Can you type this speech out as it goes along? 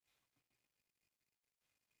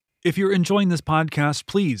If you're enjoying this podcast,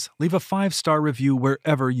 please leave a 5-star review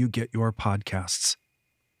wherever you get your podcasts.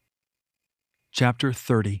 Chapter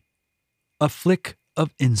 30. A Flick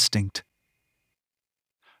of Instinct.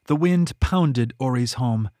 The wind pounded Ori's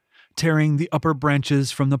home, tearing the upper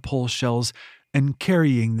branches from the pole shells and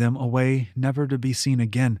carrying them away, never to be seen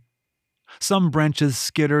again. Some branches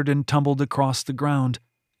skittered and tumbled across the ground.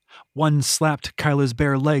 One slapped Kyla's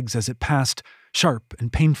bare legs as it passed, sharp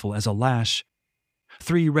and painful as a lash.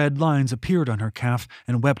 3 red lines appeared on her calf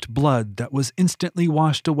and wept blood that was instantly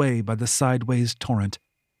washed away by the sideways torrent.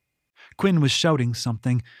 Quinn was shouting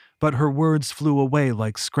something, but her words flew away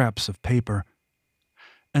like scraps of paper.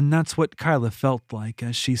 And that's what Kyla felt like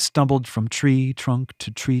as she stumbled from tree trunk to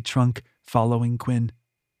tree trunk, following Quinn.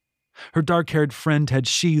 Her dark-haired friend had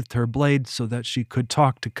sheathed her blade so that she could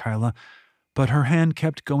talk to Kyla, but her hand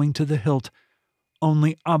kept going to the hilt.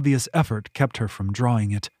 Only obvious effort kept her from drawing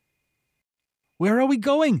it. "Where are we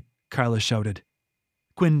going?" Kyla shouted.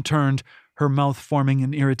 Quinn turned, her mouth forming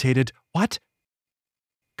an irritated, "What?"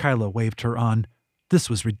 Kyla waved her on. This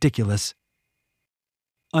was ridiculous.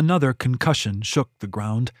 Another concussion shook the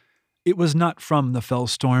ground. It was not from the fell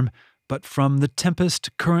storm, but from the tempest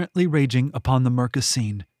currently raging upon the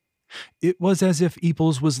Mercassine. It was as if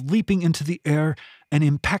Eeples was leaping into the air and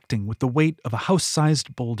impacting with the weight of a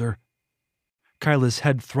house-sized boulder. Kyla's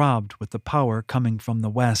head throbbed with the power coming from the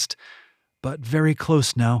west, but very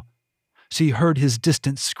close now. She heard his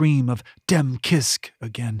distant scream of "Dem Kisk"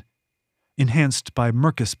 again, enhanced by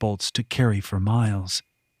Mercus bolts to carry for miles.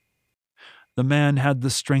 The man had the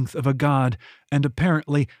strength of a god, and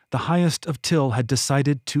apparently the highest of Till had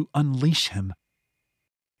decided to unleash him.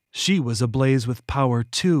 She was ablaze with power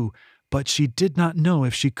too, but she did not know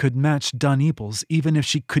if she could match Dun Eeples, even if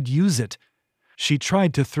she could use it. She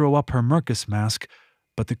tried to throw up her Mercus mask,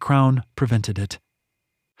 but the crown prevented it.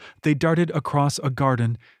 They darted across a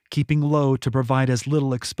garden, keeping low to provide as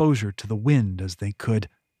little exposure to the wind as they could.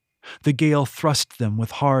 The gale thrust them with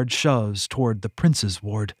hard shoves toward the prince's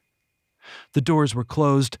ward. The doors were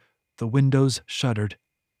closed, the windows shuttered.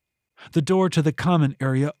 The door to the common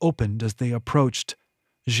area opened as they approached.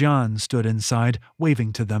 Jian stood inside,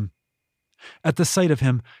 waving to them. At the sight of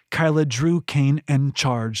him, Kyla drew cane and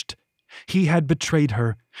charged. He had betrayed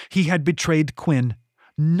her. He had betrayed Quinn.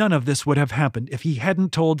 None of this would have happened if he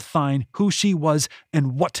hadn't told Thine who she was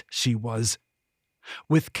and what she was.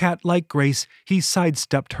 With cat-like grace, he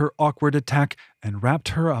sidestepped her awkward attack and wrapped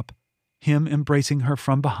her up, him embracing her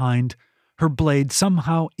from behind, her blade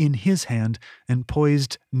somehow in his hand and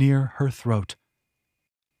poised near her throat.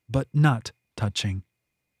 But not touching.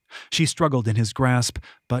 She struggled in his grasp,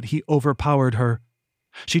 but he overpowered her.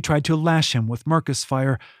 She tried to lash him with Mercus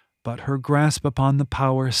fire, but her grasp upon the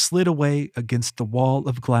power slid away against the wall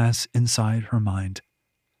of glass inside her mind.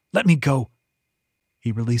 "Let me go."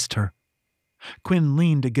 He released her. Quinn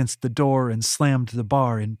leaned against the door and slammed the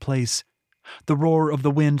bar in place. The roar of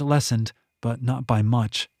the wind lessened, but not by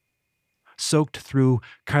much. Soaked through,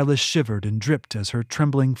 Kyla shivered and dripped as her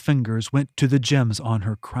trembling fingers went to the gems on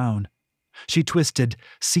her crown. She twisted,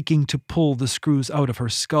 seeking to pull the screws out of her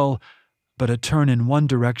skull, but a turn in one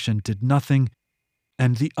direction did nothing,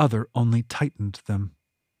 and the other only tightened them.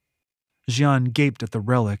 Jian gaped at the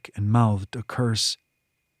relic and mouthed a curse.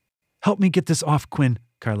 "Help me get this off, Quinn,"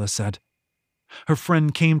 Kyla said. Her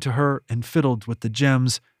friend came to her and fiddled with the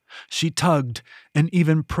gems. She tugged and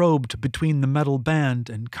even probed between the metal band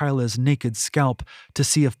and Kyla's naked scalp to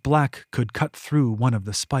see if black could cut through one of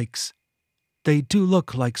the spikes. "They do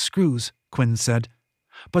look like screws," Quinn said,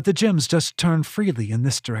 "but the gems just turn freely in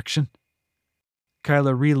this direction."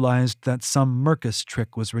 Kyla realized that some Mercus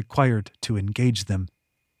trick was required to engage them.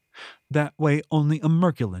 That way only a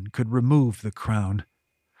Merculin could remove the crown.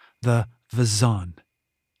 The Vazan.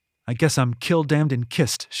 "I guess I'm kill-damned and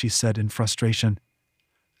kissed," she said in frustration.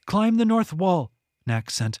 "Climb the north wall,"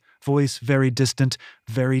 Knack sent, voice very distant,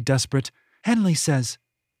 very desperate. "Henley says."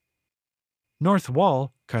 "North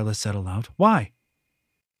wall," Kyla said aloud. "Why?"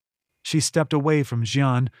 She stepped away from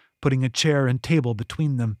Jian, putting a chair and table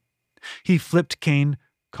between them. He flipped cane,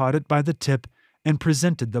 caught it by the tip, and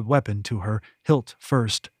presented the weapon to her, hilt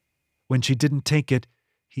first. When she didn't take it,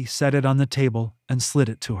 he set it on the table and slid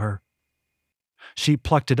it to her. She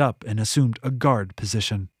plucked it up and assumed a guard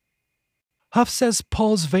position. "Huff says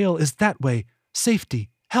Paul's Veil is that way. Safety.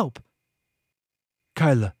 Help."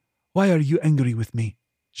 "Kyla, why are you angry with me?"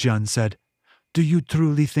 Jian said. "Do you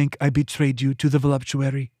truly think I betrayed you to the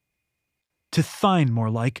voluptuary?" "To Thine, more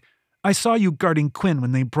like. I saw you guarding Quinn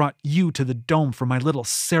when they brought you to the dome for my little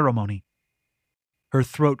ceremony." Her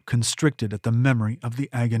throat constricted at the memory of the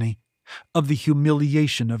agony, of the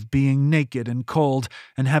humiliation of being naked and cold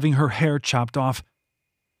and having her hair chopped off.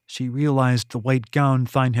 She realized the white gown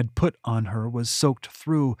Thine had put on her was soaked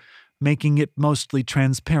through, making it mostly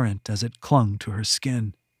transparent as it clung to her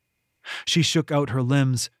skin. She shook out her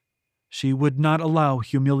limbs. She would not allow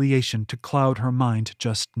humiliation to cloud her mind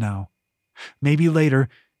just now. Maybe later,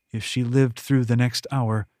 if she lived through the next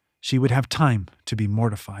hour, she would have time to be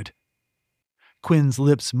mortified. Quinn's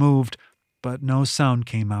lips moved, but no sound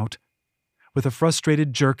came out. With a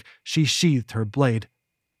frustrated jerk, she sheathed her blade.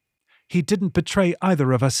 He didn't betray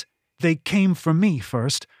either of us. They came for me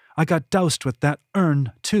first. I got doused with that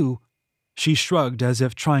urn, too. She shrugged as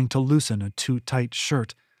if trying to loosen a too-tight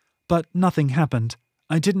shirt. But nothing happened.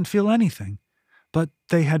 I didn't feel anything. But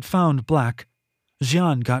they had found black.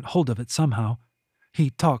 Jian got hold of it somehow. He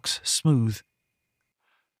talks smooth.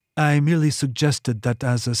 I merely suggested that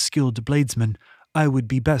as a skilled bladesman, I would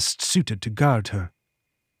be best suited to guard her.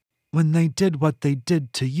 When they did what they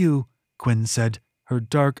did to you, Quinn said. Her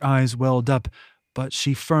dark eyes welled up, but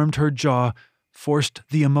she firmed her jaw, forced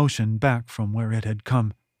the emotion back from where it had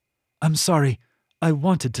come. I'm sorry. I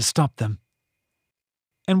wanted to stop them.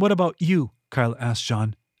 And what about you? Kyle asked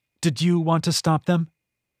Jean. Did you want to stop them?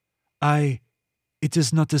 It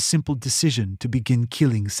is not a simple decision to begin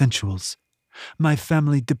killing sensuals. My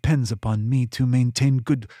family depends upon me to maintain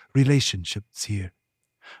good relationships here.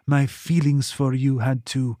 My feelings for you had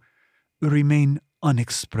to remain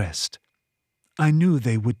unexpressed. I knew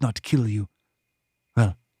they would not kill you.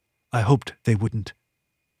 Well, I hoped they wouldn't.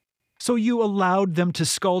 So you allowed them to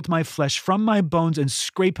scald my flesh from my bones and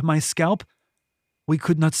scrape my scalp? We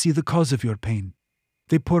could not see the cause of your pain.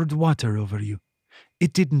 They poured water over you.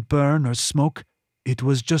 It didn't burn or smoke. It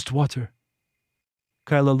was just water.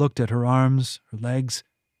 Kyla looked at her arms, her legs.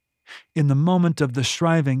 In the moment of the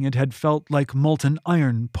shriving, it had felt like molten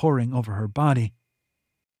iron pouring over her body.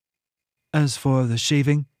 As for the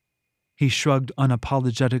shaving, he shrugged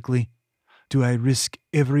unapologetically. Do I risk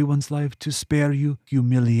everyone's life to spare you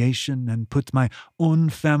humiliation and put my own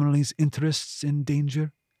family's interests in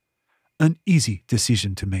danger? An easy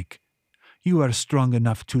decision to make. You are strong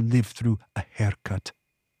enough to live through a haircut.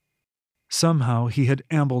 Somehow he had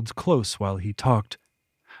ambled close while he talked.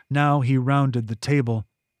 Now he rounded the table.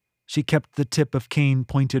 She kept the tip of cane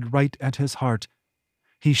pointed right at his heart.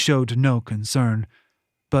 He showed no concern,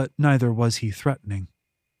 but neither was he threatening.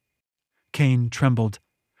 Cane trembled,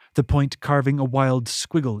 the point carving a wild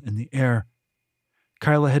squiggle in the air.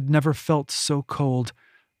 Kyla had never felt so cold,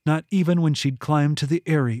 not even when she'd climbed to the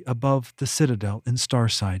eyrie above the citadel in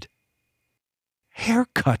Starside.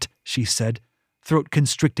 Haircut, she said, throat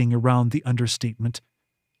constricting around the understatement.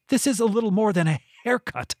 This is a little more than a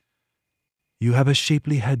haircut. You have a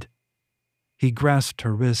shapely head. He grasped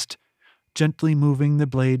her wrist, gently moving the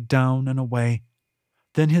blade down and away.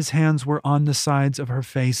 Then his hands were on the sides of her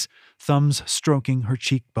face, thumbs stroking her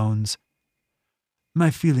cheekbones.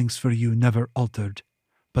 My feelings for you never altered,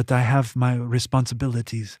 but I have my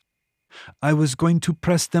responsibilities. I was going to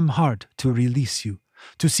press them hard to release you,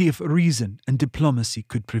 to see if reason and diplomacy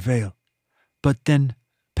could prevail. But then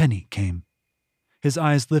Penny came. His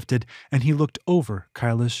eyes lifted, and he looked over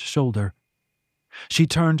Kyla's shoulder. She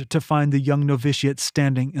turned to find the young novitiate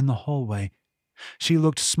standing in the hallway. She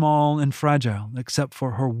looked small and fragile, except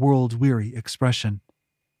for her world-weary expression.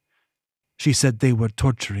 She said they were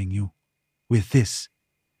torturing you. With this,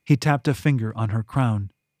 he tapped a finger on her crown.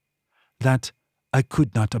 That I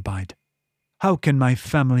could not abide. How can my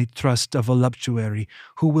family trust a voluptuary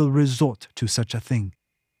who will resort to such a thing?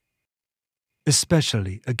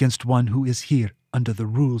 Especially against one who is here under the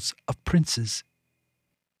rules of princes.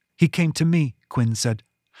 He came to me, Quinn said.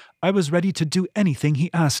 I was ready to do anything he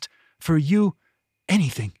asked. For you,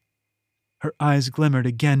 anything. Her eyes glimmered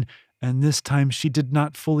again, and this time she did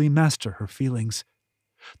not fully master her feelings.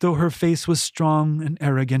 Though her face was strong and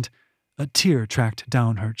arrogant, a tear tracked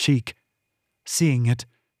down her cheek. Seeing it,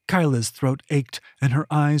 Kyla's throat ached and her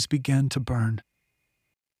eyes began to burn.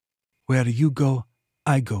 Where you go,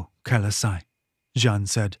 I go, Kyla-sai, Jean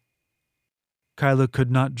said. Kyla could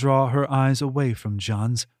not draw her eyes away from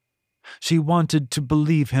Jean's. She wanted to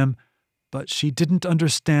believe him, but she didn't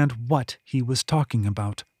understand what he was talking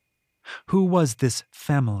about. Who was this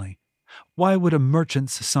family? Why would a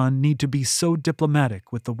merchant's son need to be so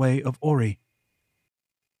diplomatic with the way of Ori?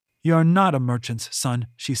 You're not a merchant's son,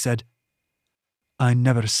 she said. I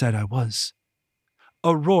never said I was.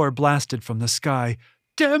 A roar blasted from the sky.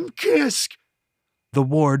 Damn Kisk! The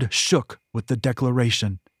ward shook with the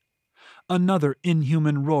declaration. Another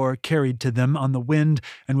inhuman roar carried to them on the wind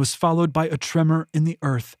and was followed by a tremor in the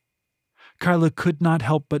earth. Kyla could not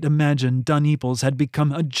help but imagine Duneples had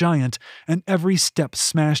become a giant, and every step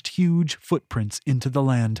smashed huge footprints into the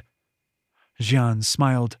land. Jian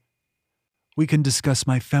smiled. We can discuss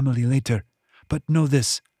my family later, but know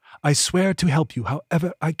this. I swear to help you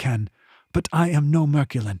however I can, but I am no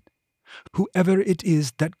Merculin. Whoever it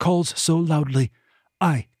is that calls so loudly,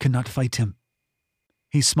 I cannot fight him."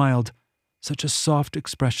 He smiled, such a soft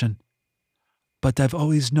expression. "But I've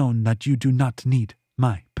always known that you do not need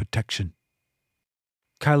my protection."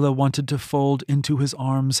 Kyla wanted to fold into his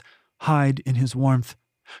arms, hide in his warmth.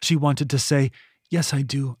 She wanted to say, "Yes, I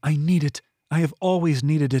do. I need it. I have always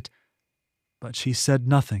needed it." But she said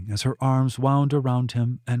nothing as her arms wound around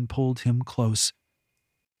him and pulled him close.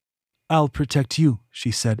 "I'll protect you,"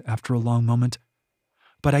 she said after a long moment.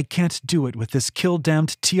 "But I can't do it with this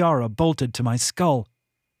kill-damned tiara bolted to my skull."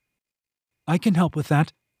 "I can help with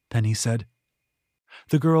that," Penny said.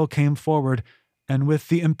 The girl came forward, and with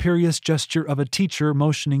the imperious gesture of a teacher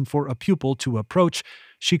motioning for a pupil to approach,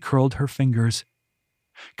 she curled her fingers.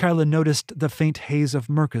 Kyla noticed the faint haze of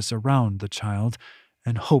Mercus around the child,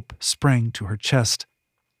 and hope sprang to her chest.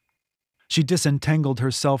 She disentangled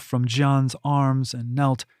herself from John's arms and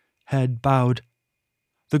knelt, head bowed.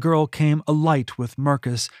 The girl came alight with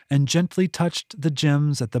Mercus and gently touched the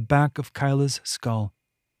gems at the back of Kyla's skull,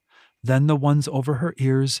 then the ones over her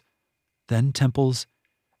ears, then temples,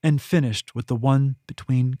 and finished with the one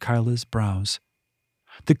between Kyla's brows.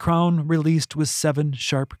 The crown released with 7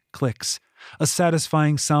 sharp clicks, a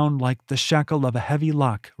satisfying sound like the shackle of a heavy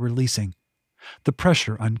lock releasing. The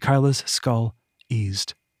pressure on Kyla's skull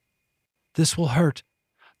eased. "This will hurt.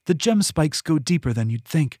 The gem spikes go deeper than you'd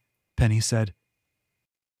think," Penny said.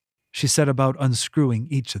 She set about unscrewing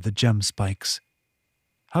each of the gem spikes.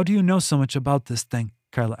 "How do you know so much about this thing?"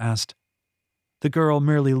 Kyla asked. The girl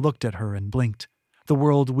merely looked at her and blinked. The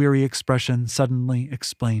world-weary expression suddenly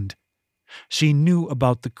explained. She knew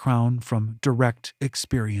about the crown from direct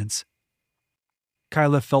experience.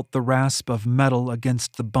 Kyla felt the rasp of metal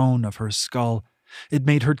against the bone of her skull. It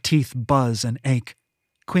made her teeth buzz and ache.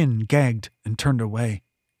 Quinn gagged and turned away.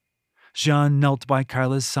 Jean knelt by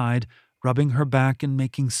Kyla's side, rubbing her back and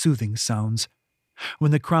making soothing sounds.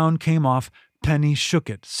 When the crown came off, Penny shook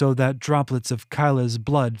it so that droplets of Kyla's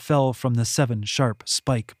blood fell from the 7 sharp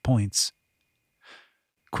spike points.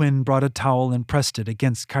 Quinn brought a towel and pressed it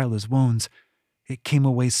against Kyla's wounds. It came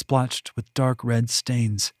away splotched with dark red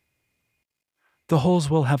stains. "The holes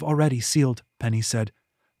will have already sealed," Penny said,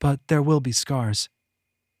 "but there will be scars."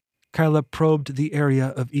 Kyla probed the area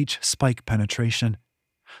of each spike penetration.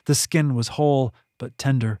 The skin was whole but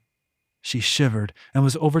tender. She shivered and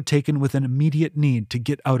was overtaken with an immediate need to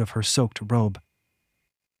get out of her soaked robe.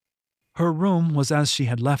 Her room was as she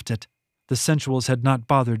had left it. The sensuals had not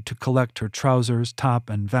bothered to collect her trousers, top,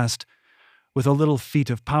 and vest. With a little feat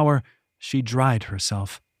of power, she dried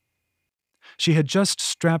herself. She had just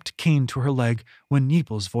strapped Kane to her leg when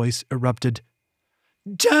Neeple's voice erupted.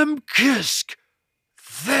 "Damn Kisk!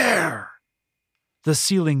 There!" The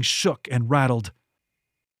ceiling shook and rattled.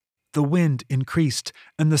 The wind increased,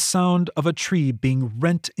 and the sound of a tree being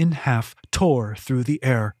rent in half tore through the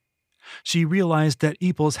air. She realized that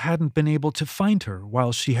Eeples hadn't been able to find her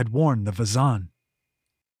while she had worn the Vazan.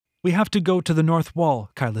 "We have to go to the north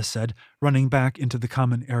wall," Kyla said, running back into the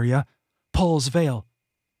common area. "Paul's Vale."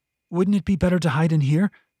 "Wouldn't it be better to hide in here?"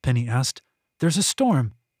 Penny asked. "There's a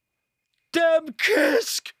storm." "Damn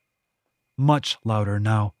Kisk!" Much louder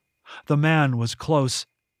now. The man was close.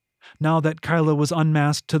 Now that Kyla was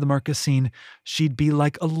unmasked to the Mercassine, she'd be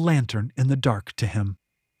like a lantern in the dark to him.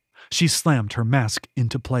 She slammed her mask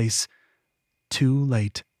into place. Too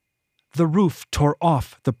late. The roof tore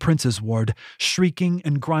off the prince's ward, shrieking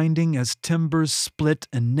and grinding as timbers split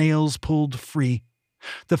and nails pulled free.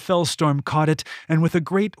 The fellstorm caught it, and with a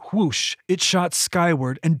great whoosh, it shot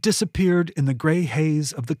skyward and disappeared in the gray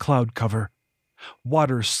haze of the cloud cover.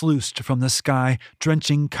 Water sluiced from the sky,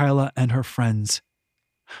 drenching Kyla and her friends.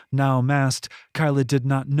 Now masked, Kyla did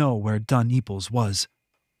not know where Dun Eeples was.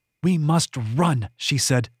 "We must run," she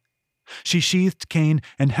said. She sheathed Kane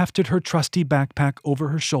and hefted her trusty backpack over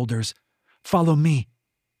her shoulders. "Follow me."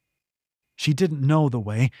 She didn't know the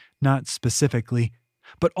way, not specifically,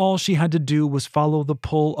 but all she had to do was follow the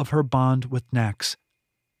pull of her bond with Nax.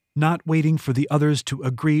 Not waiting for the others to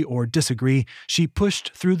agree or disagree, she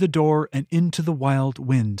pushed through the door and into the wild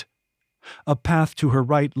wind. A path to her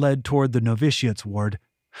right led toward the novitiate's ward.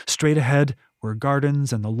 Straight ahead were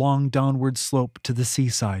gardens and the long downward slope to the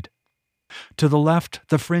seaside. To the left,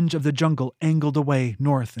 the fringe of the jungle angled away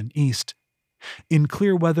north and east. In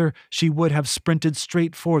clear weather, she would have sprinted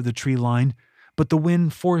straight for the tree line, but the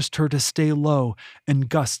wind forced her to stay low, and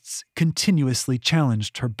gusts continuously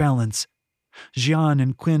challenged her balance. Jean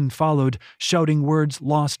and Quinn followed, shouting words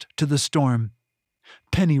lost to the storm.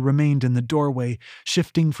 Penny remained in the doorway,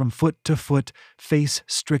 shifting from foot to foot, face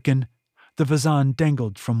stricken. The vazan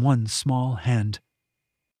dangled from one small hand.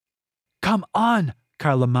 "Come on,"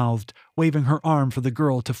 Kyla mouthed, waving her arm for the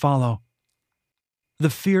girl to follow. The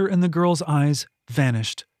fear in the girl's eyes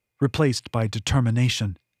vanished, replaced by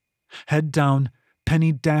determination. Head down,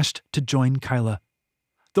 Penny dashed to join Kyla.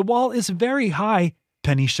 "The wall is very high,"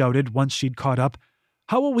 Penny shouted once she'd caught up.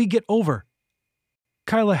 "How will we get over?"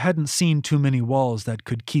 Kyla hadn't seen too many walls that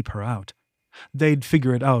could keep her out. They'd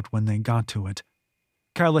figure it out when they got to it.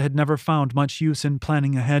 Kyla had never found much use in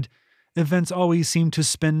planning ahead. Events always seemed to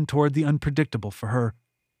spin toward the unpredictable for her.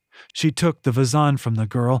 She took the vazan from the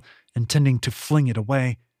girl, intending to fling it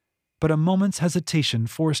away, but a moment's hesitation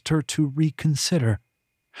forced her to reconsider.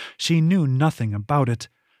 She knew nothing about it,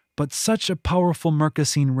 but such a powerful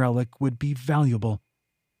Mercasine relic would be valuable,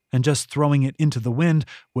 and just throwing it into the wind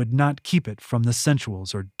would not keep it from the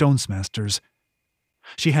sensuals or Donsmasters.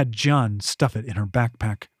 She had John stuff it in her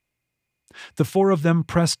backpack. The four of them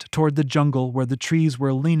pressed toward the jungle where the trees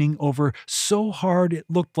were leaning over so hard it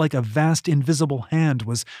looked like a vast invisible hand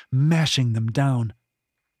was mashing them down.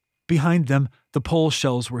 Behind them, the pole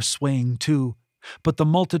shells were swaying too, but the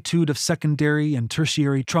multitude of secondary and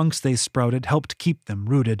tertiary trunks they sprouted helped keep them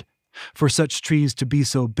rooted. For such trees to be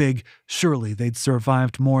so big, surely they'd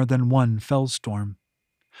survived more than one fell storm.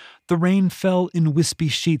 The rain fell in wispy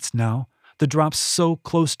sheets now, the drops so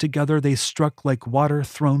close together they struck like water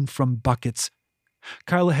thrown from buckets.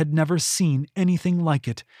 Kyla had never seen anything like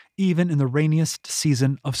it, even in the rainiest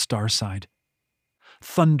season of Starside.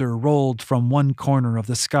 Thunder rolled from one corner of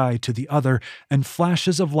the sky to the other, and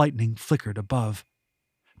flashes of lightning flickered above.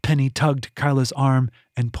 Penny tugged Kyla's arm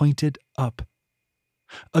and pointed up.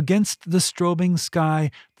 Against the strobing sky,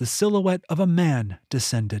 the silhouette of a man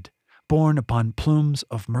descended, borne upon plumes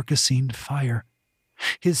of Mercasine fire.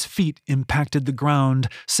 His feet impacted the ground,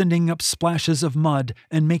 sending up splashes of mud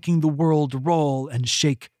and making the world roll and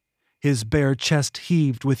shake. His bare chest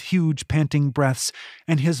heaved with huge panting breaths,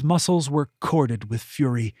 and his muscles were corded with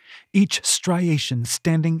fury, each striation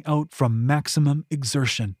standing out from maximum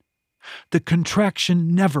exertion. The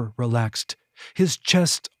contraction never relaxed. His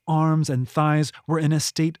chest, arms, and thighs were in a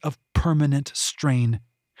state of permanent strain.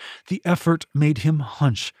 The effort made him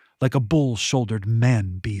hunch like a bull-shouldered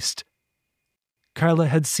man-beast. Kyla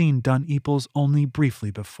had seen Dun Eeples only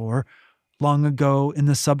briefly before, long ago in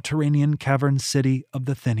the subterranean cavern city of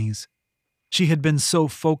the Thinnies. She had been so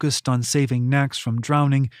focused on saving Nax from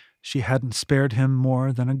drowning, she hadn't spared him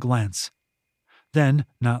more than a glance. Then,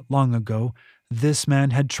 not long ago, this man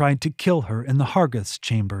had tried to kill her in the Hargath's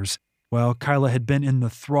chambers, while Kyla had been in the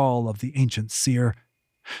thrall of the ancient seer.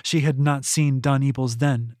 She had not seen Dun Eeples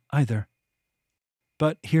then, either.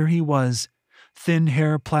 But here he was, thin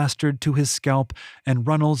hair plastered to his scalp and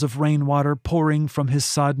runnels of rainwater pouring from his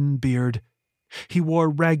sodden beard. He wore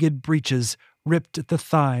ragged breeches, ripped at the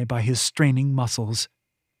thigh by his straining muscles.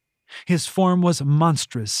 His form was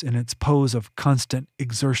monstrous in its pose of constant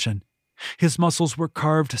exertion. His muscles were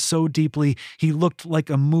carved so deeply he looked like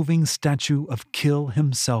a moving statue of Kill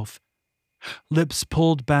himself. Lips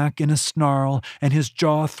pulled back in a snarl and his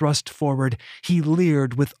jaw thrust forward, he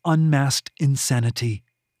leered with unmasked insanity.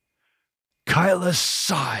 "Kyla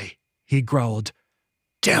Sai," he growled.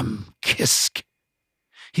 "Dem Kisk."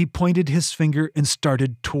 He pointed his finger and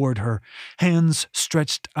started toward her, hands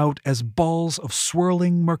stretched out as balls of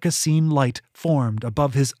swirling Mercasine light formed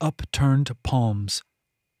above his upturned palms.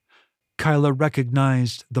 Kyla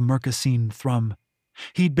recognized the Mercasine thrum.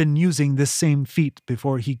 He'd been using this same feat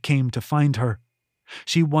before he came to find her.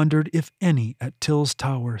 She wondered if any at Till's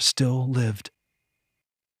tower still lived.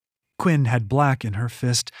 Quinn had black in her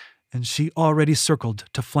fist, and she already circled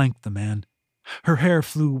to flank the man. Her hair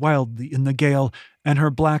flew wildly in the gale, and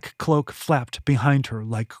her black cloak flapped behind her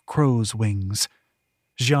like crow's wings.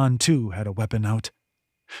 Jean, too, had a weapon out.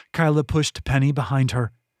 Kyla pushed Penny behind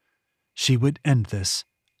her. She would end this,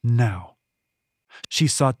 now. She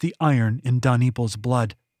sought the iron in Dun Eeples'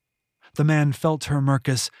 blood. The man felt her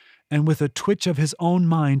Mercus, and with a twitch of his own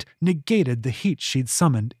mind negated the heat she'd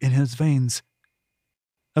summoned in his veins.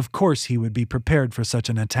 Of course he would be prepared for such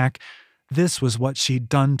an attack. This was what she'd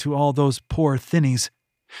done to all those poor Thinnies.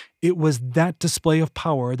 It was that display of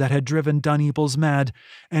power that had driven Dun Eeples mad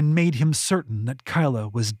and made him certain that Kyla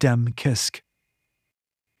was Dem Kisk.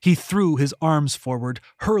 He threw his arms forward,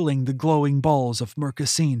 hurling the glowing balls of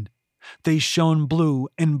Mercasine. They shone blue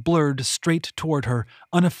and blurred straight toward her,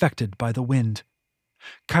 unaffected by the wind.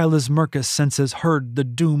 Kyla's Mercus senses heard the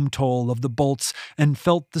doom toll of the bolts and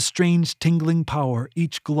felt the strange tingling power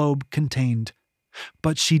each globe contained.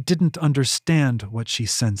 But she didn't understand what she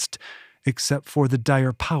sensed, except for the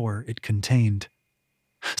dire power it contained.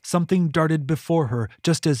 Something darted before her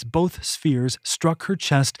just as both spheres struck her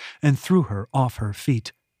chest and threw her off her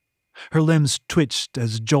feet. Her limbs twitched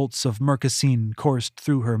as jolts of mercosine coursed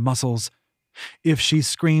through her muscles. If she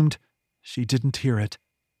screamed, she didn't hear it.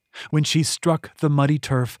 When she struck the muddy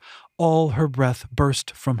turf, all her breath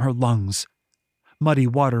burst from her lungs. Muddy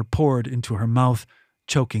water poured into her mouth,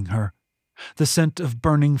 choking her. The scent of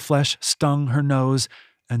burning flesh stung her nose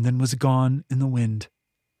and then was gone in the wind.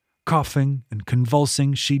 Coughing and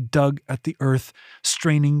convulsing, she dug at the earth,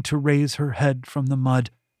 straining to raise her head from the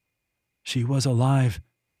mud. She was alive,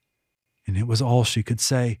 and it was all she could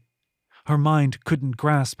say. Her mind couldn't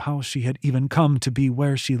grasp how she had even come to be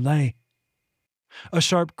where she lay. A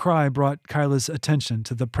sharp cry brought Kyla's attention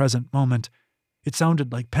to the present moment. It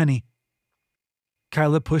sounded like Penny.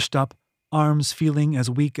 Kyla pushed up, arms feeling as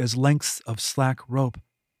weak as lengths of slack rope.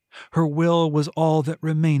 Her will was all that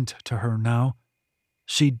remained to her now.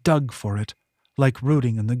 She dug for it, like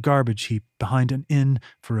rooting in the garbage heap behind an inn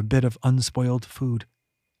for a bit of unspoiled food.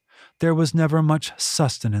 There was never much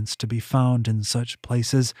sustenance to be found in such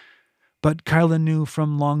places, but Kyla knew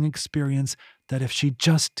from long experience that if she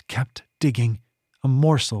just kept digging, a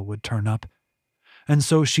morsel would turn up. And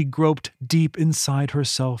so she groped deep inside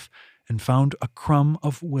herself and found a crumb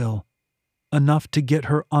of will, enough to get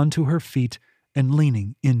her onto her feet and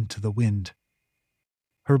leaning into the wind.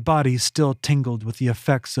 Her body still tingled with the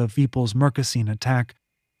effects of Veeple's mercosine attack.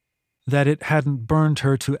 That it hadn't burned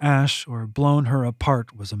her to ash or blown her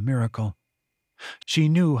apart was a miracle. She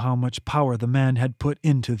knew how much power the man had put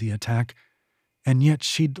into the attack, and yet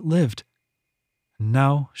she'd lived.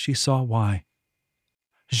 Now she saw why.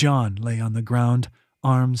 Jean lay on the ground,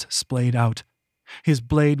 arms splayed out. His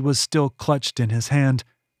blade was still clutched in his hand.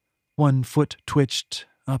 One foot twitched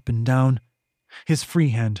up and down. His free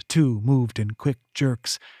hand, too, moved in quick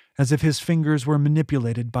jerks, as if his fingers were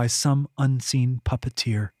manipulated by some unseen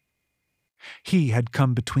puppeteer. He had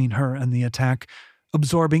come between her and the attack,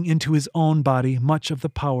 absorbing into his own body much of the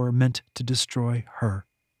power meant to destroy her.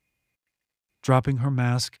 Dropping her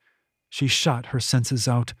mask, she shot her senses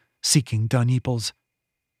out, seeking Dunneeples.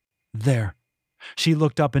 There. She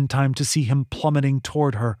looked up in time to see him plummeting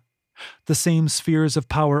toward her. The same spheres of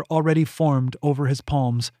power already formed over his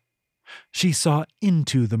palms. She saw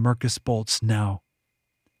into the Mercus bolts now.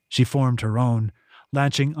 She formed her own,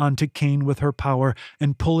 latching onto Cain with her power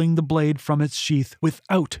and pulling the blade from its sheath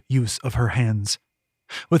without use of her hands.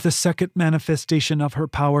 With a second manifestation of her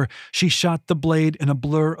power, she shot the blade in a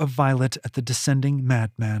blur of violet at the descending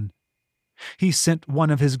madman. He sent one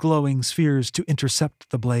of his glowing spheres to intercept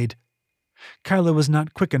the blade. Kyla was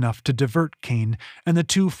not quick enough to divert Cain, and the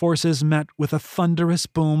two forces met with a thunderous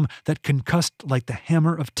boom that concussed like the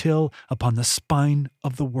hammer of Till upon the spine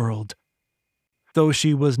of the world. Though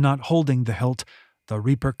she was not holding the hilt, the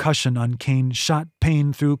repercussion on Cain shot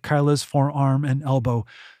pain through Kyla's forearm and elbow,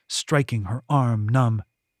 striking her arm numb.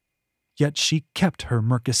 Yet she kept her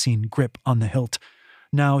mercosine grip on the hilt,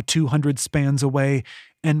 now 200 spans away,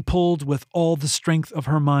 and pulled with all the strength of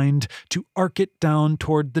her mind to arc it down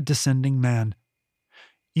toward the descending man.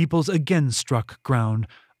 Eeples again struck ground,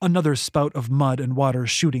 another spout of mud and water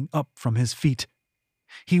shooting up from his feet.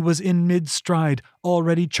 He was in mid-stride,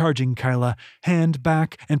 already charging Kyla, hand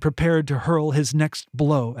back and prepared to hurl his next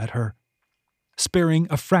blow at her. Sparing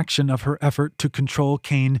a fraction of her effort to control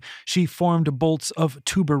Cain, she formed bolts of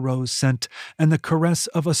tuberose scent and the caress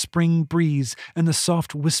of a spring breeze and the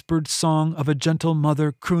soft whispered song of a gentle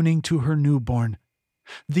mother crooning to her newborn.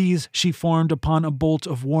 These she formed upon a bolt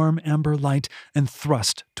of warm amber light and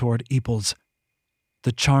thrust toward Eeples.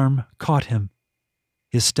 The charm caught him.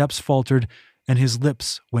 His steps faltered and his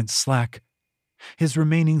lips went slack. His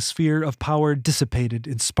remaining sphere of power dissipated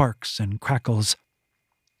in sparks and crackles.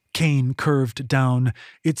 Cain curved down,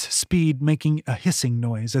 its speed making a hissing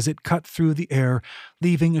noise as it cut through the air,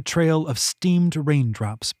 leaving a trail of steamed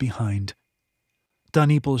raindrops behind.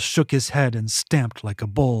 Dunneeples shook his head and stamped like a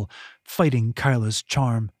bull, fighting Kyla's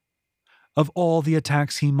charm. Of all the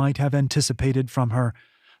attacks he might have anticipated from her,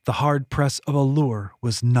 the hard press of a lure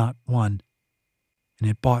was not one. And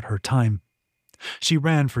it bought her time. She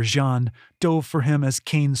ran for Jean, dove for him as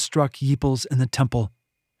Cain struck Yeeples in the temple.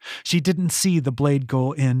 She didn't see the blade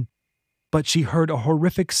go in, but she heard a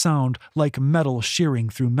horrific sound like metal shearing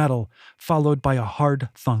through metal, followed by a hard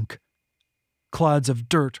thunk. Clods of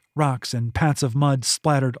dirt, rocks, and pats of mud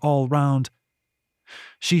splattered all round.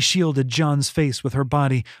 She shielded John's face with her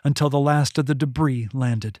body until the last of the debris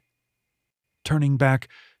landed. Turning back,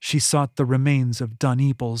 she sought the remains of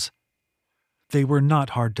Dunneeples. They were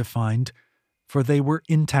not hard to find, for they were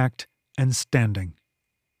intact and standing.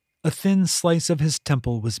 A thin slice of his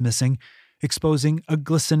temple was missing, exposing a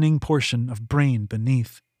glistening portion of brain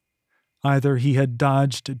beneath. Either he had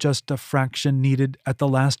dodged just a fraction needed at the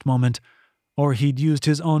last moment, or he'd used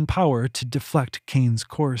his own power to deflect Kane's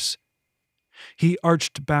course. He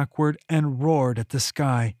arched backward and roared at the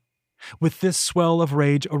sky. With this swell of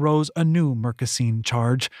rage arose a new Murkisine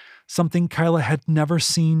charge, something Kyla had never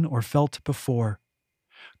seen or felt before.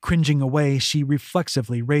 Cringing away, she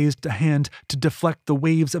reflexively raised a hand to deflect the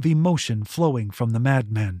waves of emotion flowing from the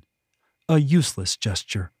madman. A useless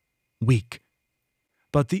gesture. Weak.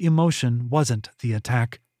 But the emotion wasn't the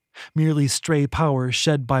attack, merely stray power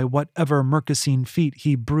shed by whatever Murkisine feat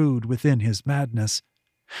he brewed within his madness.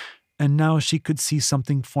 And now she could see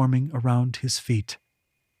something forming around his feet.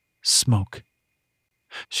 Smoke.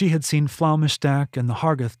 She had seen Flaumistak and the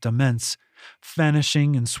Hargath Dements,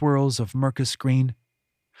 vanishing in swirls of Murkis green.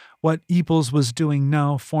 What Eeples was doing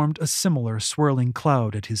now formed a similar swirling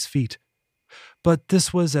cloud at his feet. But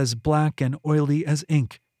this was as black and oily as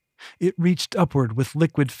ink. It reached upward with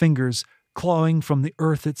liquid fingers, clawing from the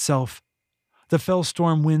earth itself. The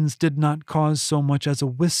fellstorm winds did not cause so much as a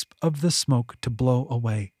wisp of the smoke to blow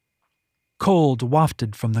away. Cold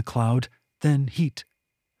wafted from the cloud, then heat.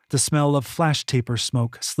 The smell of flash taper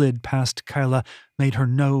smoke slid past Kyla, made her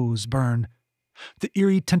nose burn. The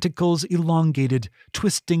eerie tentacles elongated,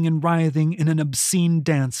 twisting and writhing in an obscene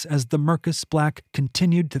dance as the Murkis black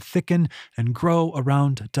continued to thicken and grow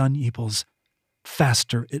around Dun Eeples.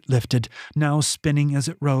 Faster it lifted, now spinning as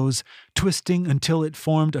it rose, twisting until it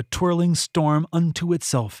formed a twirling storm unto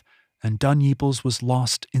itself, and Dun Eeples was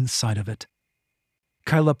lost inside of it.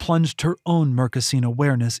 Kyla plunged her own Murkisine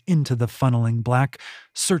awareness into the funneling black,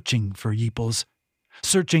 searching for Yeeples,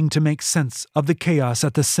 searching to make sense of the chaos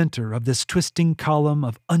at the center of this twisting column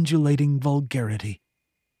of undulating vulgarity.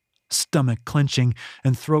 Stomach clenching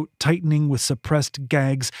and throat tightening with suppressed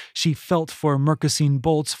gags, she felt for Murkisine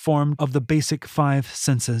bolts formed of the basic 5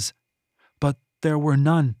 senses. But there were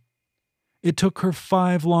none. It took her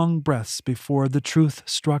 5 long breaths before the truth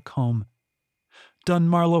struck home.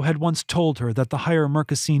 Dunmarlow had once told her that the higher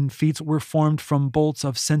Murkisine feats were formed from bolts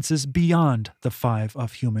of senses beyond the 5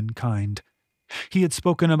 of humankind. He had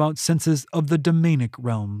spoken about senses of the demonic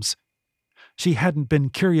realms. She hadn't been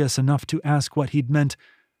curious enough to ask what he'd meant,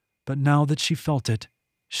 but now that she felt it,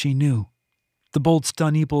 she knew. The bolts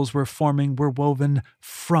Dun Eeples were forming were woven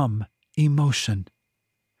from emotion.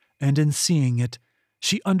 And in seeing it,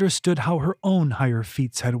 she understood how her own higher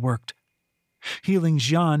feats had worked. Healing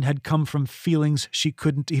Jian had come from feelings she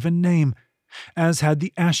couldn't even name, as had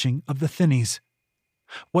the ashing of the Thinnies.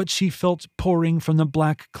 What she felt pouring from the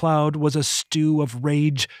black cloud was a stew of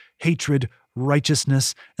rage, hatred,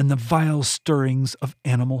 righteousness, and the vile stirrings of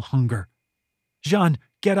animal hunger. "Jian,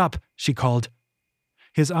 get up," she called.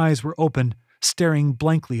 His eyes were open, staring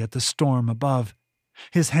blankly at the storm above.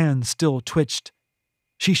 His hand still twitched.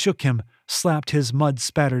 She shook him, slapped his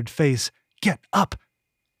mud-spattered face. "Get up!"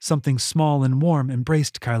 Something small and warm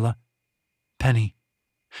embraced Kyla. Penny.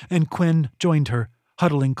 And Quinn joined her,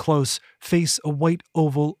 huddling close, face a white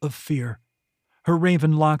oval of fear. Her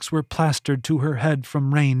raven locks were plastered to her head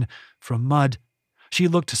from rain, from mud. She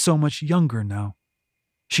looked so much younger now.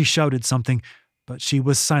 She shouted something, but she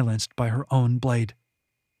was silenced by her own blade.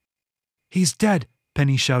 "He's dead,"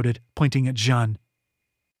 Penny shouted, pointing at Jian.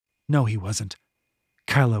 No, he wasn't.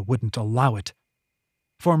 Kyla wouldn't allow it.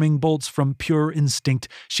 Forming bolts from pure instinct,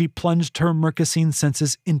 she plunged her Murkisine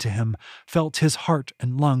senses into him, felt his heart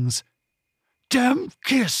and lungs. "Damn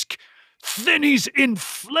Kisk! Thinnies in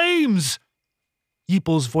flames!"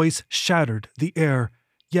 Yeeple's voice shattered the air,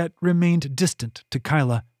 yet remained distant to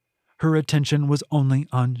Kyla. Her attention was only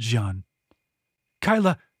on Jian.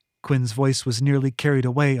 "Kyla!" Quinn's voice was nearly carried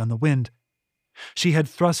away on the wind. She had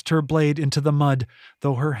thrust her blade into the mud,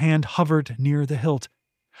 though her hand hovered near the hilt.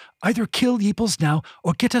 "Either kill Yeeples now,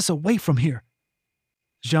 or get us away from here."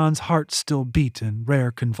 Jian's heart still beat in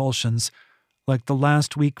rare convulsions, like the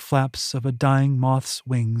last weak flaps of a dying moth's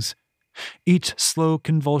wings. Each slow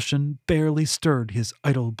convulsion barely stirred his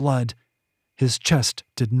idle blood. His chest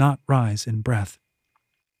did not rise in breath.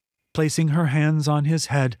 Placing her hands on his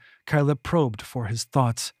head, Kyla probed for his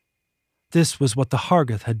thoughts. This was what the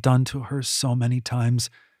Hargath had done to her so many times.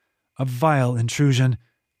 A vile intrusion.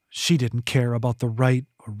 She didn't care about the right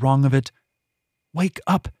or wrong of it. "Wake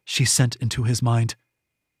up," she sent into his mind.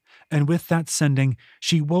 And with that sending,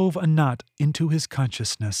 she wove a knot into his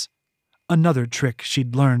consciousness. Another trick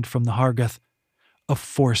she'd learned from the Hargath. A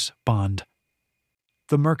force bond.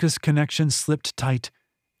 The Murkis connection slipped tight,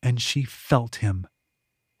 and she felt him.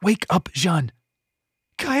 "Wake up, Jian!"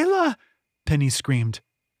 "Kyla!" Penny screamed.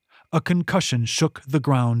 A concussion shook the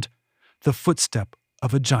ground, the footstep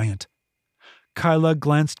of a giant. Kyla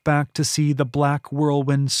glanced back to see the black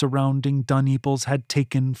whirlwind surrounding Duneples had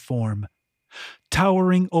taken form.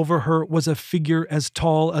 Towering over her was a figure as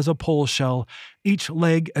tall as a pole shell, each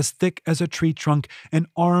leg as thick as a tree trunk, and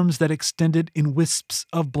arms that extended in wisps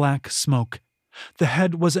of black smoke. The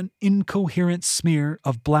head was an incoherent smear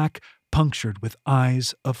of black punctured with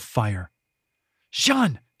eyes of fire.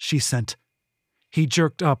 "Jean!" she sent. He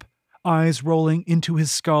jerked up, eyes rolling into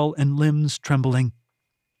his skull and limbs trembling.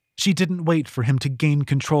 She didn't wait for him to gain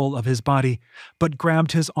control of his body, but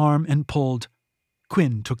grabbed his arm and pulled.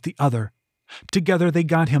 Quinn took the other. Together they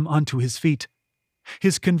got him onto his feet.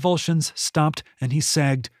 His convulsions stopped and he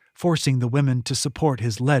sagged, forcing the women to support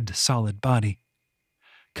his lead-solid body.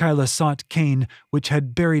 Kyla sought Cain, which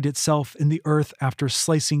had buried itself in the earth after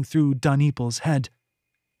slicing through Duneples' head.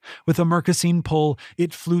 With a Mercosine pull,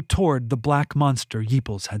 it flew toward the black monster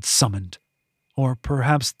Yeeples had summoned. Or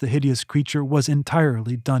perhaps the hideous creature was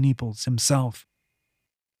entirely Duneples himself.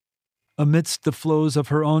 Amidst the flows of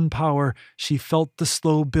her own power, she felt the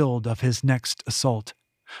slow build of his next assault,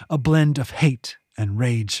 a blend of hate and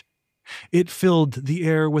rage. It filled the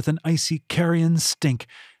air with an icy carrion stink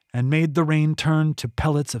and made the rain turn to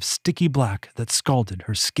pellets of sticky black that scalded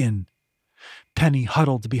her skin. Penny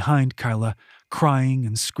huddled behind Kyla, crying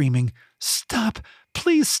and screaming, "Stop!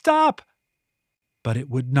 Please stop!" But it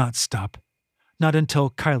would not stop, not until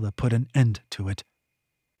Kyla put an end to it.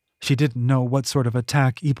 She didn't know what sort of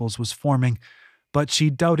attack Yeeples was forming, but she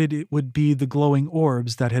doubted it would be the glowing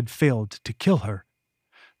orbs that had failed to kill her.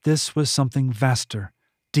 This was something vaster,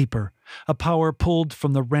 deeper, a power pulled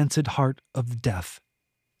from the rancid heart of death.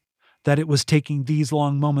 That it was taking these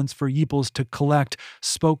long moments for Yeeples to collect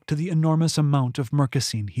spoke to the enormous amount of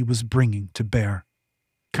Mercosine he was bringing to bear.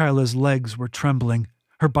 Kyla's legs were trembling,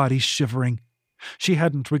 her body shivering. She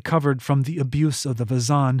hadn't recovered from the abuse of the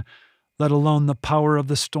Vazan, let alone the power of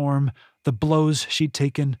the storm, the blows she'd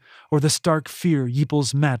taken, or the stark fear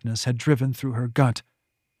Yeeples' madness had driven through her gut.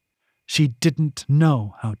 She didn't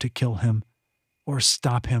know how to kill him, or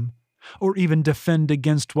stop him, or even defend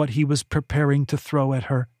against what he was preparing to throw at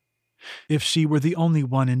her. If she were the only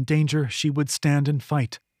one in danger, she would stand and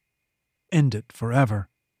fight. End it forever,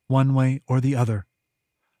 one way or the other.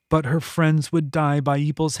 But her friends would die by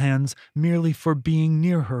Yeeples' hands merely for being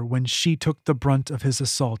near her when she took the brunt of his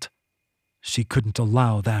assault. She couldn't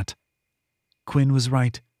allow that. Quinn was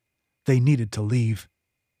right. They needed to leave.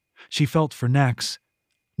 She felt for Nax,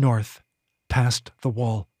 north, past the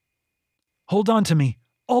wall. "Hold on to me,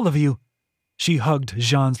 all of you." She hugged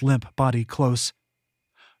Jean's limp body close.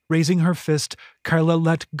 Raising her fist, Kyla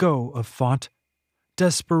let go of thought.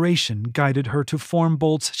 Desperation guided her to form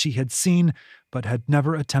bolts she had seen but had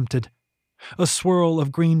never attempted. A swirl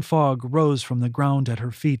of green fog rose from the ground at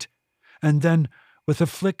her feet, and then, with a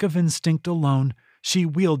flick of instinct alone, she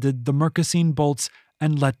wielded the Mercosine bolts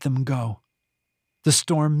and let them go. The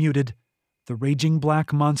storm muted. The raging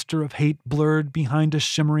black monster of hate blurred behind a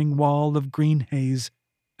shimmering wall of green haze,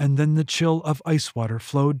 and then the chill of ice water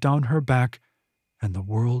flowed down her back, and the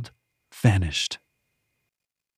world vanished.